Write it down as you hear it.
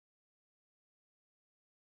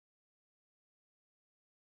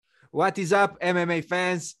What is up, MMA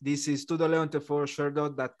fans? This is Ante for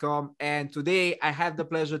Sherdog.com, and today I have the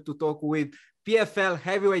pleasure to talk with PFL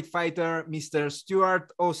heavyweight fighter, Mr.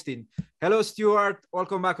 Stuart Austin. Hello, Stuart.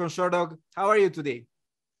 Welcome back on Sherdog. How are you today?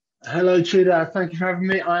 Hello, Tudor. Thank you for having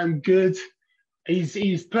me. I'm good.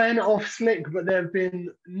 He's playing it off slick, but there have been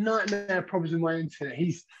nightmare problems with my internet.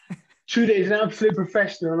 Tudor is an absolute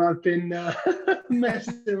professional, and I've been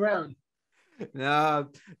messing around. No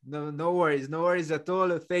worries at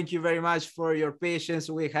all. Thank you very much for your patience.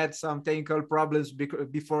 We had some technical problems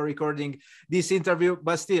before recording this interview,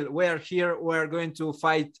 but still, we're here. We're going to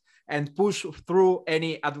fight and push through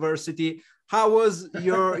any adversity. How was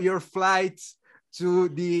your flight to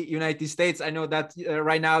the United States? I know that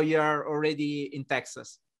right now you are already in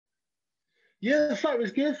Texas. Yeah, the flight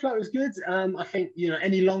was good. I think,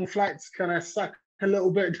 any long flights kind of suck a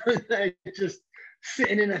little bit, don't they? Just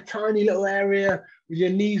sitting in a tiny little area with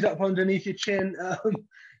your knees up underneath your chin.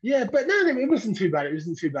 Yeah, but no, it wasn't too bad.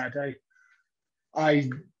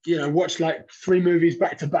 I watched like 3 movies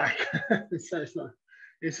back to back. So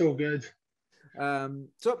it's all good.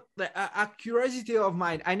 So a curiosity of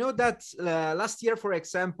mine, I know that last year, for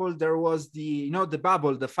example, there was the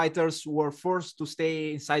bubble. The fighters were forced to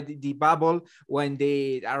stay inside the bubble when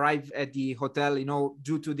they arrived at the hotel,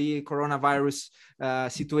 due to the coronavirus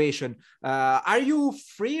situation. Are you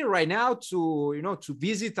free right now to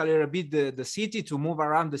visit a little bit the city, to move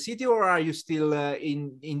around the city, or are you still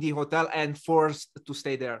in the hotel and forced to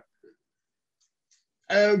stay there?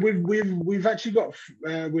 We've actually got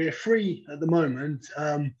we're free at the moment.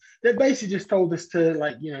 They basically just told us to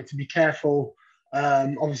to be careful.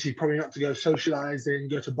 Obviously, probably not to go socializing,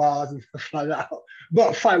 go to bars and stuff like that.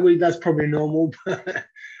 But fight week, that's probably normal.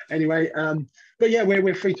 Anyway, but yeah,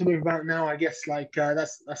 we're free to move about now. I guess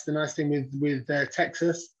that's the nice thing with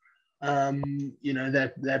Texas.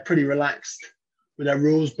 They're pretty relaxed with their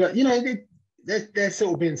rules, but they're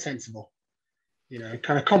sort of being sensible.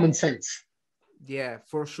 Kind of common sense. Yeah,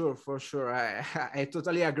 for sure. I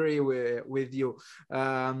totally agree with you.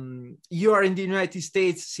 You are in the United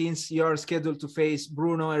States since you're scheduled to face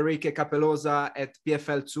Bruno Henrique Cappelozza at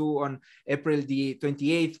PFL 2 on April the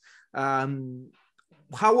 28th.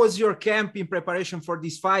 How was your camp in preparation for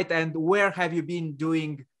this fight, and where have you been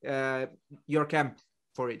doing your camp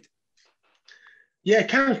for it? Yeah,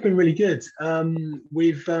 camp's been really good. I've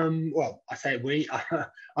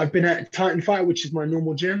been at Titan Fight, which is my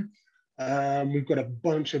normal gym. We've got a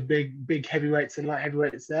bunch of big heavyweights and light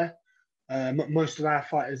heavyweights there. Most of our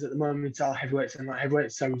fighters at the moment are heavyweights and light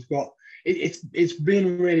heavyweights. So we've got it's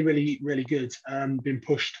been really good. Been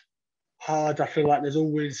pushed hard. I feel like there's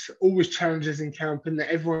always challenges in camp, and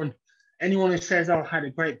anyone who says, "Oh, I had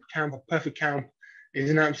a great camp, a perfect camp,"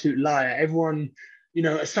 is an absolute liar. Everyone,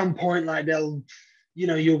 at some point,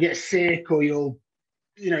 you'll get sick, or your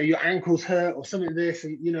ankles hurt or something like this,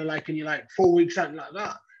 and you're like 4 weeks, something like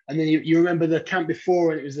that. And then you remember the camp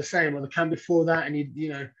before and it was the same, or the camp before that, and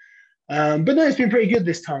but no, it's been pretty good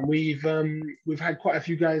this time. We've had quite a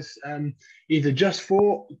few guys either just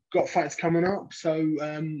fought, got fights coming up. So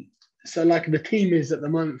like the team is at the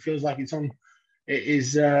moment feels like it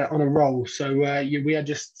is on a roll. So we had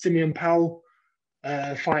just Simeon Powell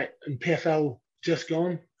fight and PFL just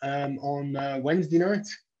gone on Wednesday night,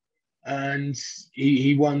 and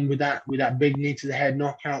he won with that big knee to the head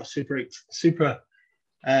knockout, super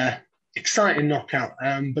exciting knockout.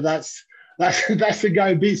 But that's the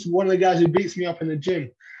guy one of the guys who beats me up in the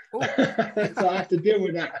gym. Oh. So I have to deal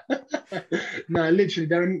with that. No, literally,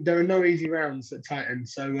 there are no easy rounds at Titan.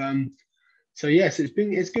 So yes, it's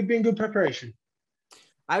been good preparation.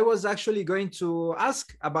 I was actually going to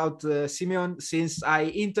ask about Simeon, since I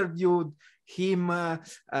interviewed him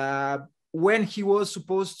when he was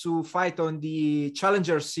supposed to fight on the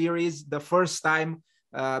Challenger Series the first time,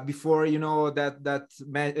 before that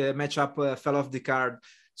matchup fell off the card.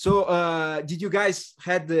 So did you guys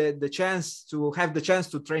had the chance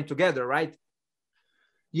to train together, right?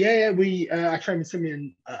 Yeah, I train with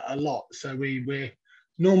Simeon a lot. So we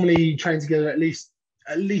normally train together at least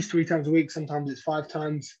 3 times a week. Sometimes it's 5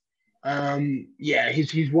 times. Yeah,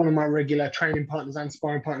 he's one of my regular training partners and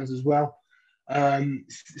sparring partners as well.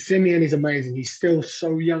 Simeon is amazing. He's still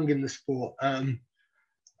so young in the sport.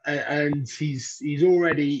 And he's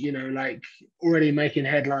already, already making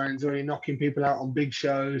headlines, already knocking people out on big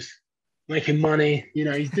shows, making money.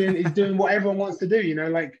 He's doing what everyone wants to do.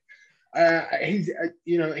 He's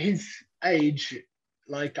his age.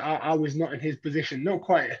 I was not in his position, not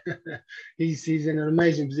quite. he's in an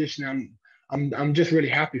amazing position. I'm just really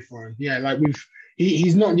happy for him. Yeah,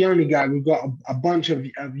 he's not the only guy. We've got a bunch of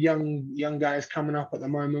young guys coming up at the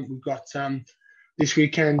moment. We've got This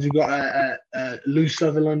weekend we've got Lou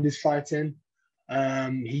Sutherland is fighting.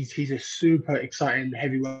 He's a super exciting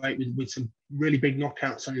heavyweight with some really big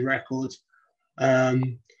knockouts on his record.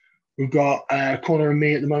 We've got corner of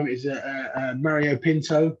me at the moment is Mario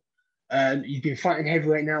Pinto. He's been fighting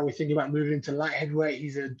heavyweight now. We're thinking about moving into light heavyweight.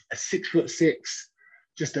 He's a 6'6",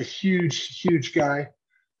 just a huge guy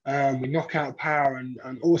with knockout power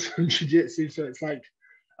and awesome jiu-jitsu. So it's like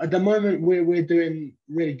at the moment we're doing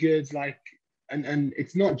really good. Like, and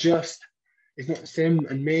it's not Sim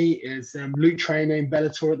and me. It's Luke training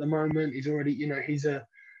Bellator at the moment. He's already, he's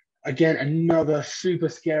again another super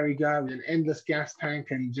scary guy with an endless gas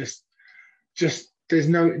tank and just there's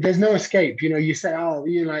no escape. You say, oh,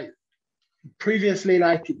 like previously,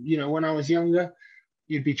 like, when I was younger,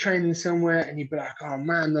 you'd be training somewhere and you'd be like, oh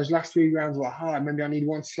man, those last 3 rounds were hard. Maybe I need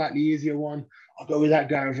one slightly easier one. I'll go with that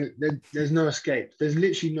guy. There's no escape. There's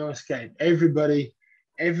literally no escape. Everybody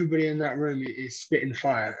in that room is spitting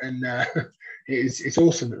fire, and it's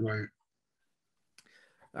awesome at the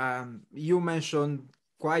moment. You mentioned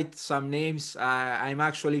quite some names. I'm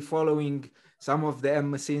actually following some of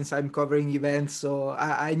them since I'm covering events, so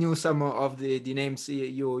I knew some of the names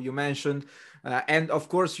you mentioned. And of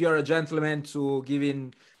course, you're a gentleman to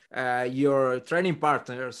giving your training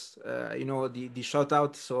partners, the shout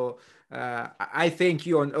out. So I thank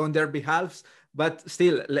you on their behalf. But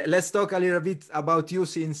still, let's talk a little bit about you,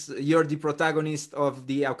 since you're the protagonist of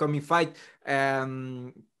the upcoming fight. I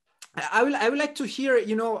would like to hear.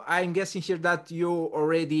 I'm guessing here that you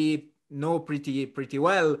already know pretty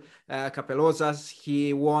well Cappelozza.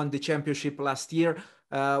 He won the championship last year.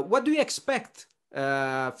 What do you expect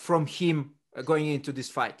from him going into this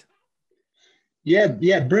fight?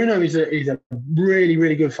 Yeah. Bruno is a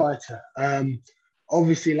really good fighter.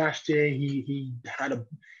 Obviously, last year he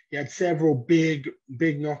had several big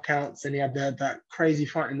knockouts, and he had that crazy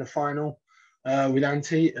fight in the final with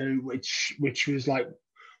Ante, which was like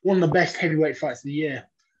one of the best heavyweight fights of the year.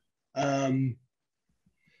 And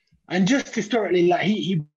just historically, like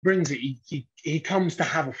he brings it. He comes to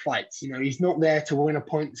have a fight. He's not there to win a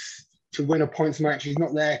points match. He's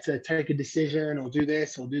not there to take a decision or do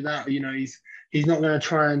this or do that. He's not going to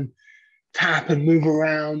try and tap and move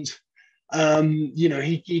around.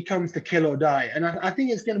 He comes to kill or die. And I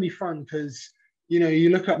think it's going to be fun because, you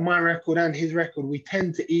look at my record and his record, we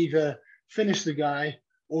tend to either finish the guy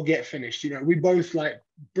or get finished. We both like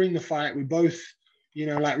bring the fight. We both,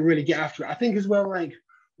 like really get after it. I think as well, like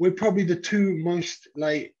we're probably the two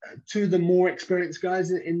of the more experienced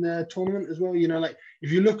guys in the tournament as well. Like if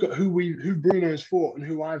you look at who Bruno's fought and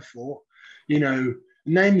who I've fought,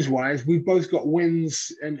 names wise, we've both got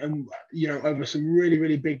wins and over some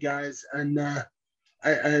really big guys, and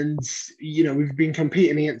we've been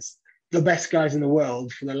competing against the best guys in the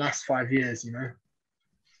world for the last 5 years.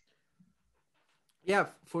 Yeah,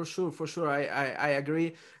 for sure. I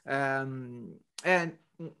agree. And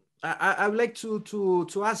I would like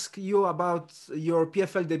to ask you about your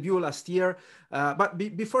PFL debut last year. But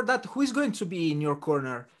before that, who is going to be in your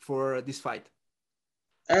corner for this fight?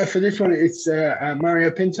 For this one, it's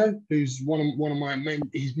Mario Pinto, who's one of my main.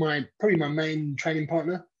 He's probably my main training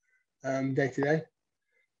partner, day to day.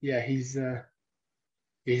 Yeah, he's my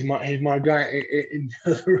guy in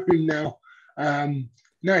the room now.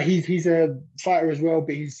 No, he's a fighter as well,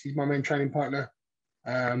 but he's my main training partner.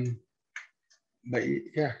 But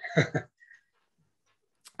yeah.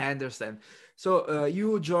 I understand. So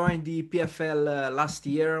you joined the PFL last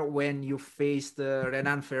year when you faced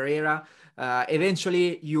Renan Ferreira.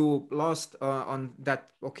 Eventually, you lost on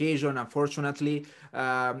that occasion, unfortunately.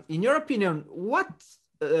 In your opinion, what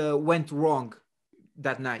went wrong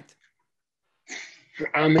that night?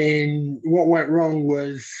 I mean, what went wrong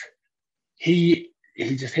was he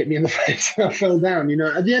just hit me in the face and I fell down.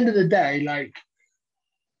 At the end of the day, like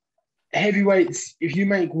heavyweights, if you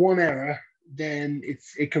make one error, then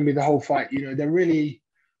it can be the whole fight. There really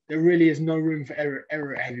is no room for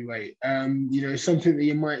error at heavyweight. Something that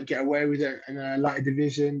you might get away with in a lighter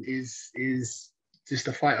division is just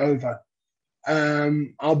a fight over.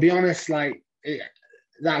 I'll be honest, like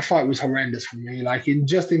that fight was horrendous for me. Like in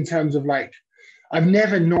terms of like, I've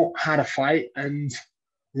never not had a fight, and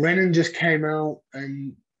Renan just came out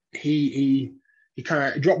and he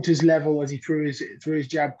kind of dropped his level as he threw his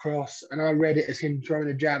jab cross, and I read it as him throwing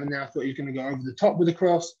a jab, and then I thought he was going to go over the top with the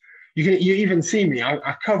cross. You even see me.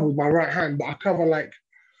 I cover with my right hand, but I cover like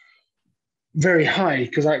very high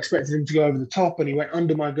because I expected him to go over the top, and he went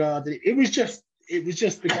under my guard. It was just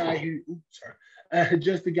the guy who,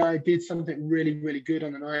 just the guy did something really good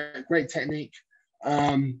on the night. Great technique,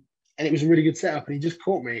 and it was a really good setup, and he just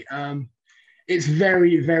caught me. it's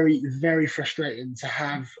very, very, very frustrating to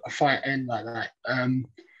have a fight end like that,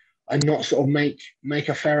 and not sort of make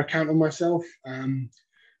a fair account of myself.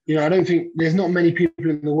 You know, I don't think there's not many people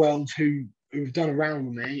in the world who've done a round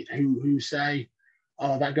with me who say,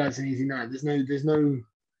 "Oh, that guy's an easy night." There's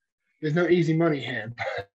no easy money here.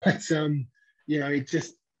 But you know,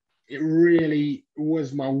 it really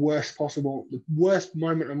was my the worst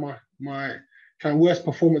moment of my kind of worst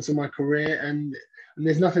performance of my career, and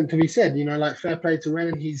there's nothing to be said. You know, like, fair play to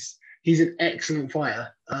Renan. He's an excellent fighter,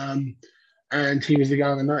 and he was the guy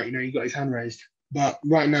on the night. You know, he got his hand raised. But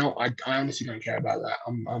right now, I honestly don't care about that.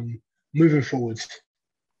 I'm moving forwards.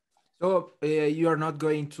 So you are not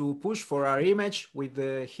going to push for a rematch with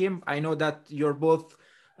him. I know that you're both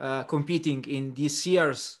competing in this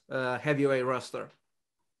year's heavyweight roster.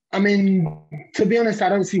 I mean, to be honest, I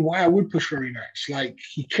don't see why I would push for a rematch. Like,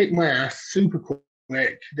 he kicked my ass super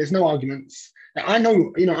quick. There's no arguments. I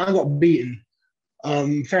know, you know, I got beaten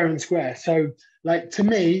fair and square. So, like, to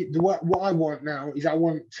me, what I want now is I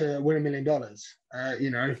want to win $1 million, you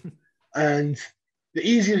know, and the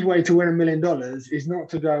easiest way to win $1 million is not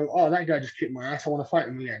to go, oh, that guy just kicked my ass, I want to fight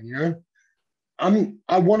him again, you know. I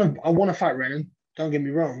want to fight Renan, don't get me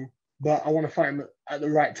wrong, but I want to fight him at the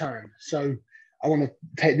right time. So I want to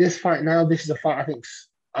take this fight now. This is a fight I think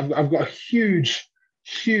I've got a huge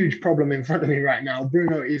problem in front of me right now.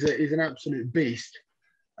 Bruno is an absolute beast.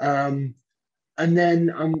 And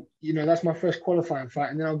then you know, that's my first qualifying fight,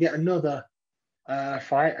 and then I'll get another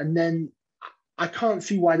fight, and then I can't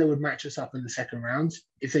see why they would match us up in the second round.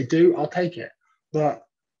 If they do, I'll take it. But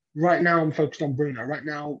right now, I'm focused on Bruno. Right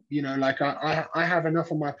now, you know, like, I have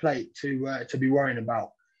enough on my plate to be worrying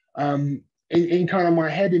about. In kind of my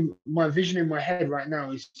head, in my vision in my head right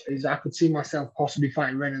now is I could see myself possibly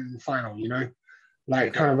fighting Renan in the final. You know,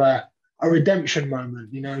 like, kind of a redemption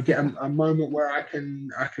moment. You know, get a moment where I can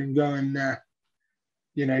go and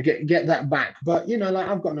you know, get that back. But, you know, like,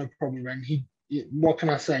 I've got no problem with Renan. What can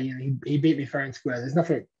I say? You know, he beat me fair and square. There's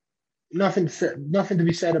nothing to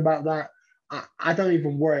be said about that. I don't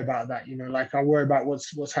even worry about that. You know, like, I worry about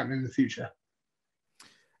what's happening in the future.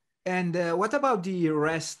 And what about the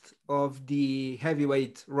rest of the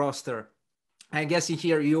heavyweight roster? I guess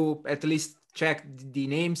here you at least checked the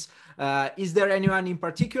names. Is there anyone in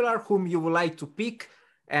particular whom you would like to pick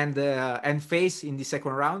and face in the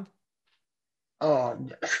second round? Oh,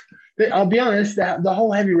 I'll be honest, the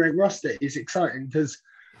whole heavyweight roster is exciting because,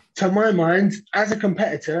 to my mind, as a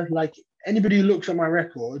competitor, like, anybody who looks at my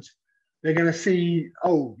record, they're going to see,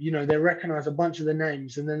 oh, you know, they recognize a bunch of the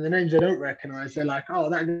names, and then the names they don't recognize, they're like, oh,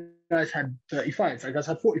 that guy's had 30 fights, that guy's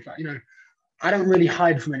had 40 fights. You know, I don't really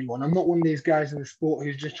hide from anyone. I'm not one of these guys in the sport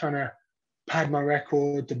who's just trying to pad my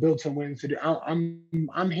record to build some wins.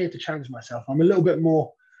 I'm here to challenge myself.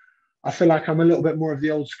 I feel like I'm a little bit more of the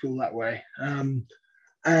old school that way.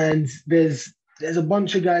 And there's a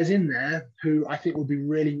bunch of guys in there who I think will be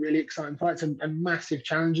really, really exciting fights and massive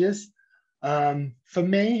challenges. For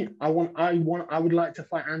me, I would like to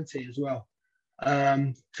fight Ante as well.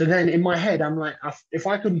 So then in my head, I'm like, if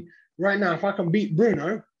I can beat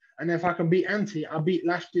Bruno, and if I can beat Ante, I beat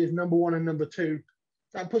last year's number 1 and number 2.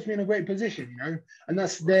 That puts me in a great position, you know. And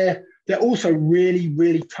they're also really,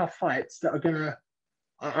 really tough fights that are gonna.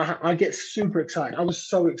 I get super excited. I was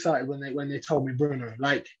so excited when they told me Bruno.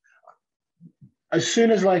 Like, as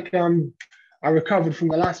soon as, like, I recovered from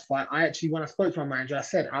the last fight, when I spoke to my manager, I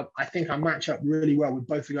said, I think I match up really well with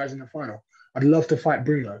both the guys in the final. I'd love to fight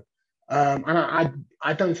Bruno. And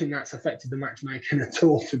I don't think that's affected the matchmaking at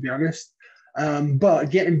all, to be honest.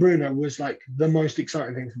 But getting Bruno was, like, the most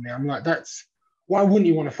exciting thing for me. I'm like, why wouldn't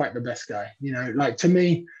you want to fight the best guy? You know, like, to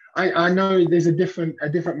me, I know there's a different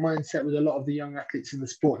mindset with a lot of the young athletes in the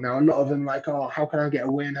sport now. A lot of them like, oh, how can I get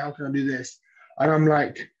a win? How can I do this? And I'm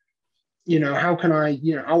like, you know, how can I,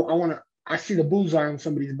 you know, I see the bullseye on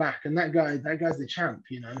somebody's back, and that guy's the champ,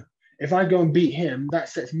 you know. If I go and beat him, that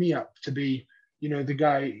sets me up to be, you know, the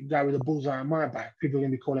guy with a bullseye on my back. People are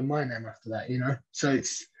going to be calling my name after that, you know. So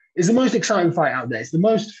it's the most exciting fight out there. It's the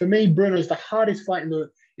most, for me, Bruno's the hardest fight in the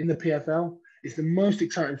PFL. It's the most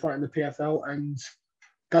exciting fight in the PFL, and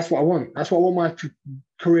that's what I want. That's what I want my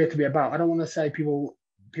career to be about. I don't want to say people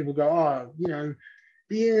go, oh, you know,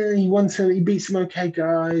 yeah, he beat some okay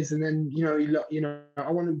guys, and then, you know,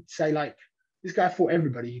 I want to say, like, this guy fought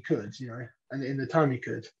everybody he could, you know, and in the time he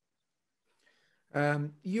could.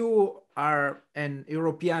 You are an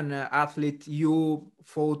European athlete. You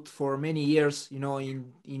fought for many years, you know,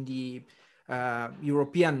 in the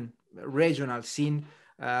European regional scene.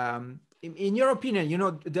 In your opinion, you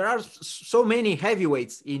know, there are so many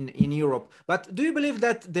heavyweights in Europe, but do you believe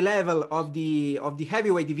that the level of the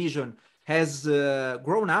heavyweight division has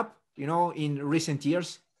grown up in recent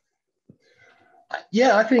years?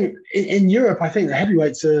 Yeah, I think in Europe, I think the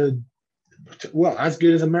heavyweights are as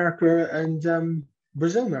good as America and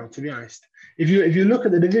Brazil now. To be honest, if you look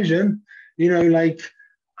at the division, like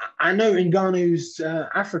I know Ngannou's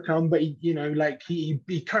African, but he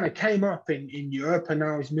kind of came up in Europe and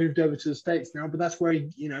now he's moved over to the States now. But that's where he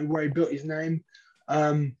built his name.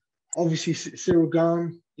 Obviously Cyril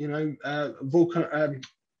Gane, Volkov,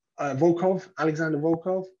 Alexander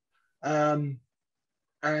Volkov,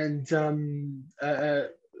 and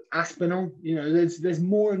Aspinall. There's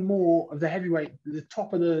more and more of the heavyweight. The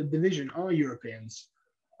top of the division are Europeans.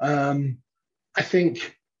 I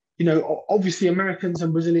think, obviously Americans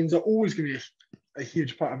and Brazilians are always going to be a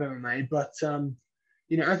huge part of MMA, but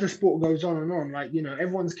as the sport goes on and on,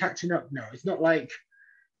 everyone's catching up now. It's not like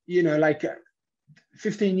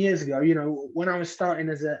 15 years ago, when I was starting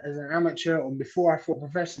as an amateur or before I fought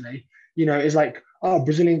professionally, it's like, oh,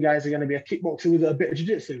 Brazilian guys are going to be a kickboxer with a bit of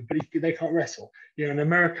jiu-jitsu, but they can't wrestle. In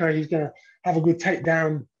America, he's going to have a good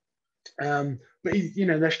takedown, but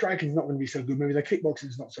their striking is not going to be so good. Maybe their kickboxing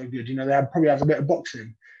is not so good. They probably have a bit of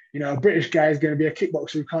boxing. A British guy is going to be a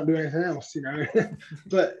kickboxer who can't do anything else.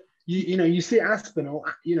 But you see Aspinall.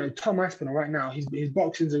 Tom Aspinall right now. His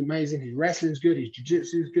boxing's amazing. His wrestling's good. His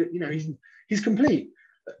jiu-jitsu is good. He's complete.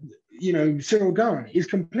 Cyril Gane is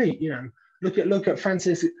complete. Look at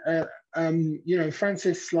Francis.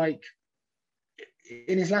 Francis, like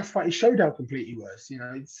in his last fight, he showed how complete he was.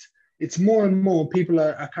 It's more and more people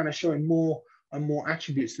are kind of showing more and more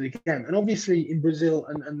attributes to the game. And obviously in Brazil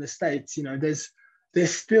and the States,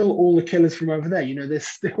 there's still all the killers from over there. There's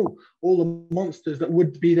still all the monsters that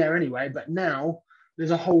would be there anyway. But now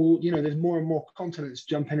there's a whole, there's more and more continents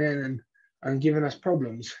jumping in and giving us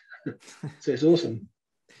problems. So it's awesome.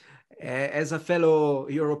 As a fellow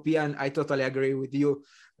European, I totally agree with you.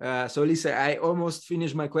 So Lisa, I almost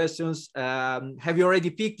finished my questions. Have you already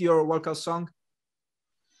picked your walkout song?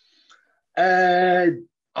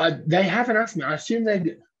 They haven't asked me. I assume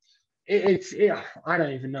they. I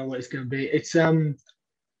don't even know what it's going to be. It's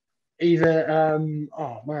either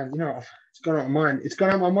oh man, it's gone out of my mind. It's gone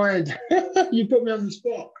out of my mind. You put me on the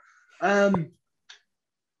spot.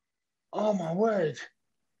 Oh my word.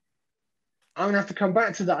 I'm gonna have to come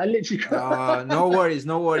back to that. I literally can't. No worries.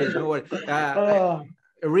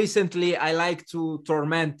 Recently, I like to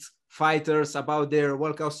torment fighters about their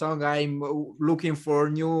walkout song. I'm looking for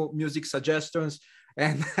new music suggestions,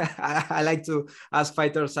 and I like to ask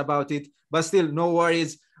fighters about it. But still, no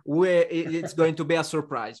worries. It's going to be a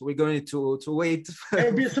surprise. We're going to wait.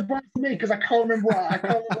 It'll be a surprise to me because I can't remember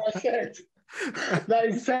what I said. That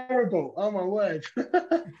is terrible. Oh my word.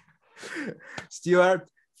 Stuart,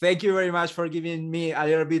 thank you very much for giving me a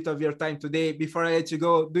little bit of your time today. Before I let you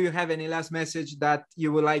go, do you have any last message that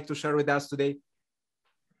you would like to share with us today?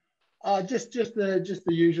 Just the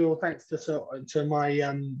usual. Thanks to my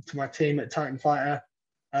team at Titan Fighter.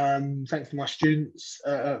 Thanks to my students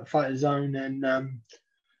at Fighter Zone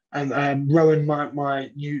and Rowan, my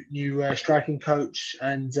new striking coach,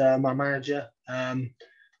 and my manager.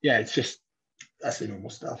 That's the normal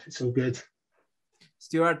stuff. It's all good.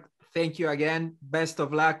 Stuart, thank you again. Best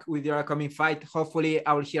of luck with your upcoming fight. Hopefully,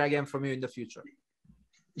 I will hear again from you in the future.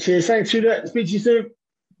 Cheers. Thanks, Stuart. Speak to you soon.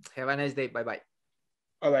 Have a nice day. Bye-bye.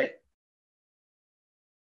 All right.